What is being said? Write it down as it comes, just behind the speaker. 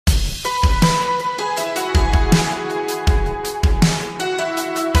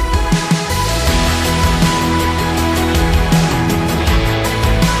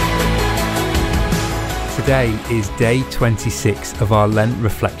Today is day 26 of our Lent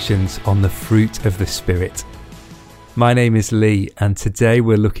reflections on the fruit of the Spirit. My name is Lee, and today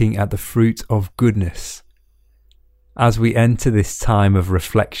we're looking at the fruit of goodness. As we enter this time of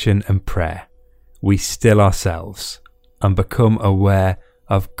reflection and prayer, we still ourselves and become aware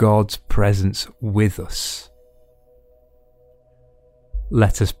of God's presence with us.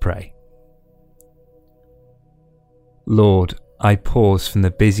 Let us pray. Lord, I pause from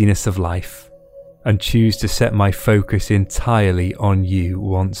the busyness of life and choose to set my focus entirely on you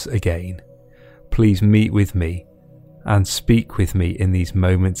once again. Please meet with me and speak with me in these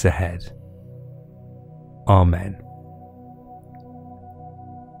moments ahead. Amen.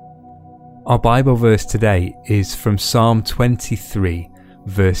 Our Bible verse today is from Psalm 23,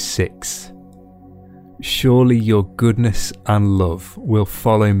 verse 6. Surely your goodness and love will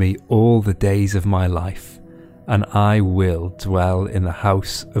follow me all the days of my life, and I will dwell in the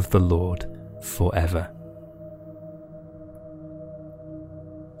house of the Lord forever.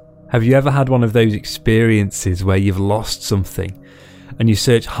 Have you ever had one of those experiences where you've lost something and you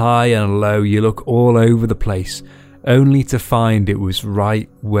search high and low, you look all over the place, only to find it was right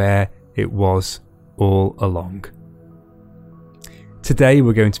where it was all along? Today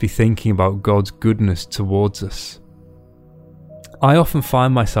we're going to be thinking about God's goodness towards us. I often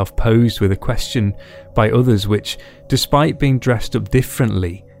find myself posed with a question by others which, despite being dressed up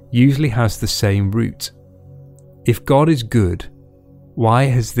differently, usually has the same root. If God is good, why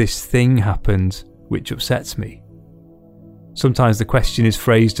has this thing happened which upsets me? Sometimes the question is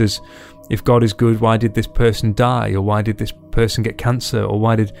phrased as, if God is good, why did this person die? Or why did this person get cancer? Or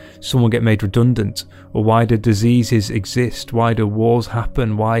why did someone get made redundant? Or why do diseases exist? Why do wars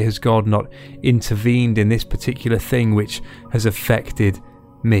happen? Why has God not intervened in this particular thing which has affected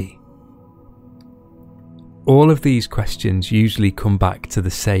me? All of these questions usually come back to the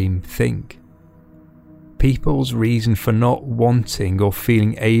same thing. People's reason for not wanting or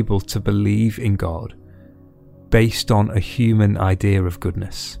feeling able to believe in God based on a human idea of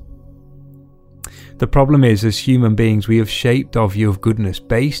goodness. The problem is, as human beings, we have shaped our view of goodness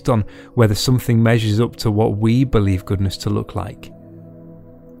based on whether something measures up to what we believe goodness to look like.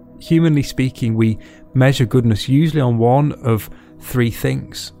 Humanly speaking, we measure goodness usually on one of three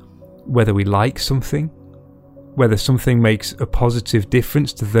things: whether we like something, whether something makes a positive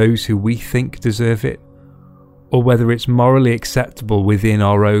difference to those who we think deserve it, or whether it's morally acceptable within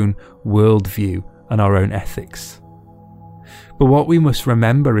our own worldview and our own ethics. But what we must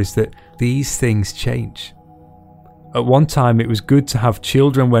remember is that these things change. At one time it was good to have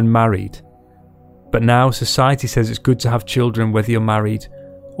children when married, but now society says it's good to have children whether you're married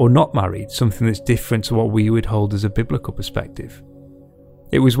or not married, something that's different to what we would hold as a biblical perspective.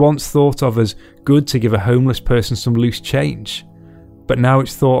 It was once thought of as good to give a homeless person some loose change, but now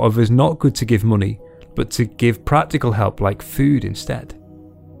it's thought of as not good to give money, but to give practical help like food instead.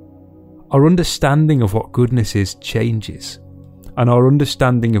 Our understanding of what goodness is changes, and our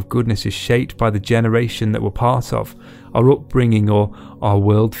understanding of goodness is shaped by the generation that we're part of, our upbringing or our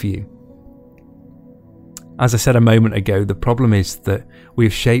worldview. As I said a moment ago, the problem is that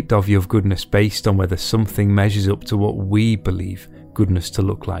we've shaped our view of goodness based on whether something measures up to what we believe goodness to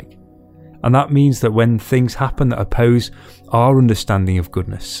look like. And that means that when things happen that oppose our understanding of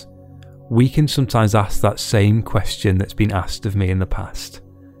goodness, we can sometimes ask that same question that's been asked of me in the past.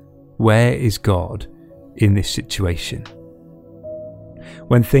 Where is God in this situation?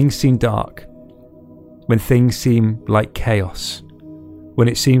 When things seem dark, when things seem like chaos, when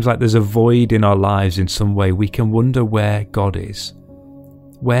it seems like there's a void in our lives in some way, we can wonder where God is.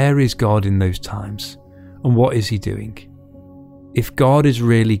 Where is God in those times? And what is he doing? If God is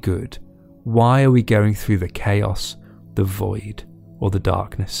really good, why are we going through the chaos, the void, or the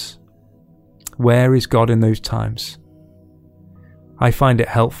darkness? Where is God in those times? I find it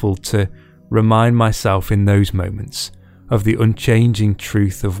helpful to remind myself in those moments of the unchanging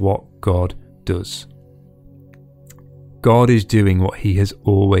truth of what God does. God is doing what he has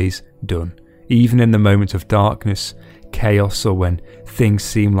always done, even in the moment of darkness, chaos, or when things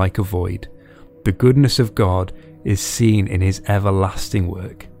seem like a void. The goodness of God is seen in his everlasting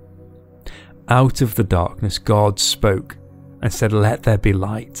work. Out of the darkness, God spoke and said, "Let there be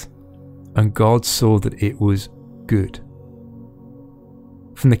light." And God saw that it was good.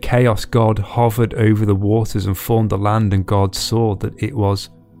 From the chaos, God hovered over the waters and formed the land, and God saw that it was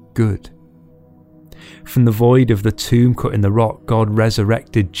good. From the void of the tomb cut in the rock, God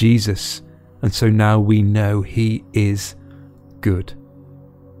resurrected Jesus, and so now we know he is good.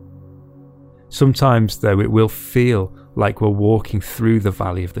 Sometimes, though, it will feel like we're walking through the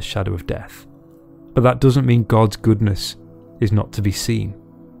valley of the shadow of death, but that doesn't mean God's goodness is not to be seen.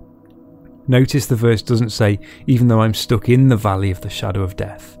 Notice the verse doesn't say, even though I'm stuck in the valley of the shadow of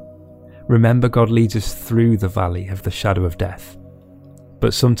death. Remember, God leads us through the valley of the shadow of death.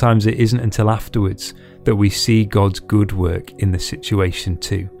 But sometimes it isn't until afterwards that we see God's good work in the situation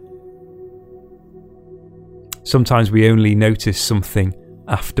too. Sometimes we only notice something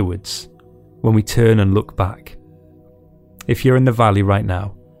afterwards, when we turn and look back. If you're in the valley right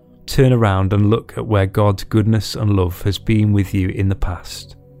now, turn around and look at where God's goodness and love has been with you in the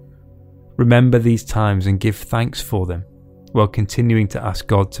past. Remember these times and give thanks for them, while continuing to ask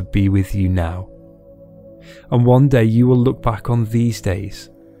God to be with you now. And one day you will look back on these days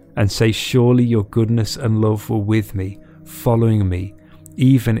and say, surely your goodness and love were with me, following me,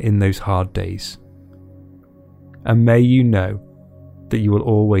 even in those hard days. And may you know that you will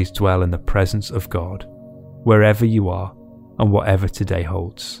always dwell in the presence of God, wherever you are and whatever today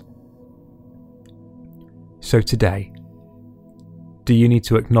holds. So today, do you need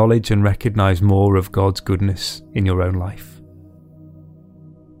to acknowledge and recognize more of God's goodness in your own life?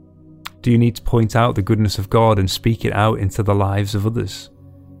 Do you need to point out the goodness of God and speak it out into the lives of others?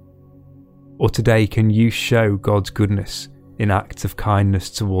 Or today, can you show God's goodness in acts of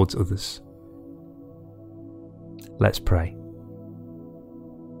kindness towards others? Let's pray.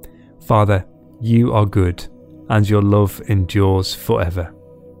 Father, you are good and your love endures forever.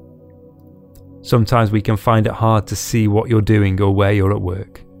 Sometimes we can find it hard to see what you're doing or where you're at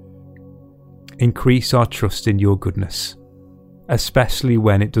work. Increase our trust in your goodness, especially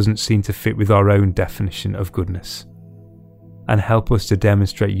when it doesn't seem to fit with our own definition of goodness, and help us to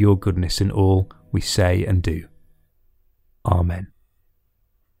demonstrate your goodness in all we say and do. Amen.